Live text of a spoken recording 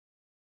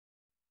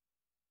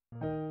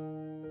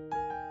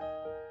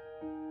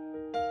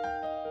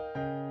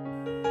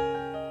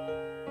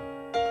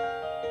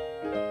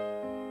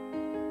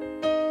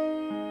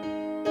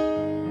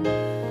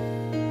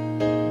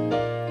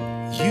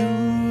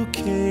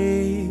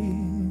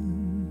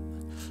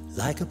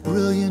like a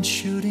brilliant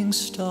shooting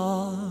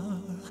star,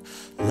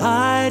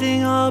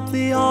 lighting up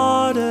the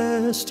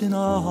artist in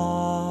our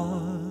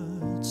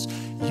hearts.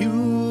 You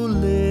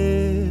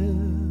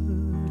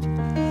lived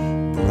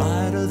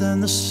brighter than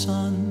the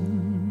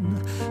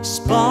sun,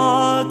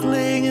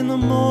 sparkling in the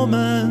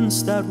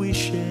moments that we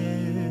shared.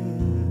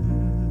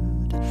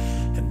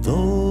 And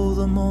though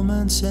the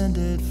moments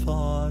ended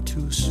far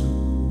too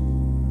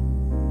soon,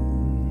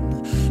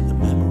 the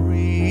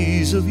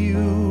memories of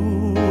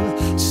you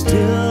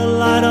still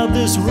light up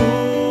this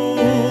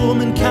room.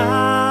 And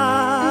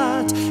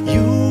Kat,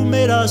 you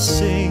made us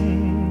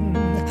sing,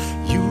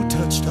 you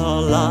touched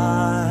our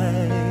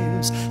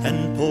lives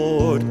and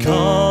poured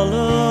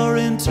color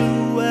into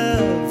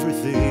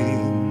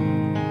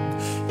everything.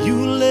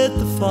 You lit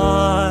the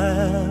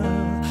fire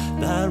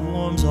that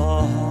warms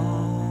our hearts.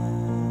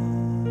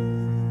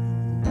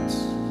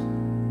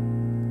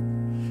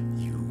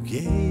 You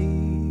gave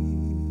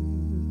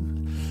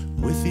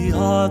with the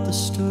heart that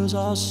stirs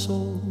our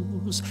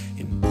souls,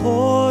 in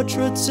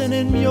portraits and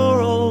in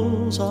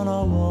murals on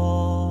our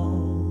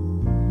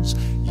walls.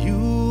 You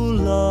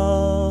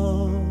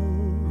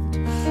loved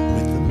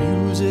with the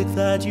music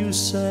that you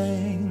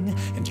sang,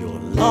 and your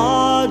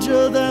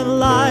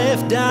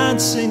larger-than-life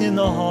dancing in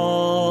the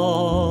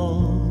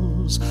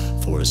halls.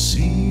 For a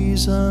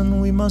season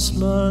we must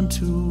learn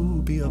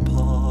to be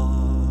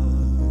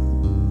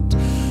apart,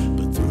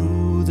 but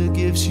through the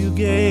gifts you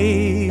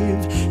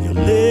gave, you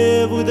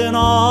live within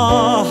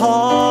our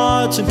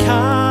hearts. And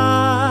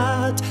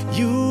Kat,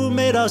 you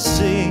made us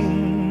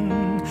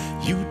sing,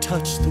 you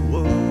touched the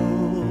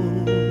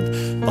world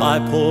by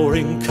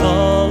pouring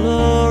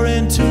color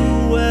into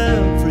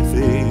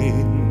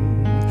everything.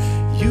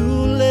 You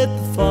lit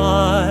the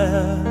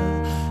fire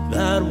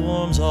that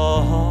warms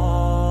our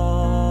hearts.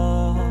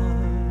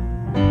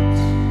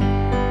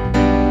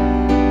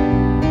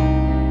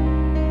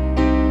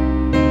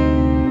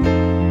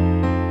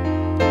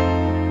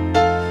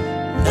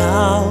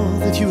 Now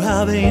that you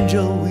have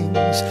angel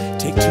wings,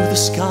 take to the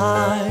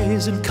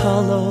skies in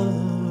color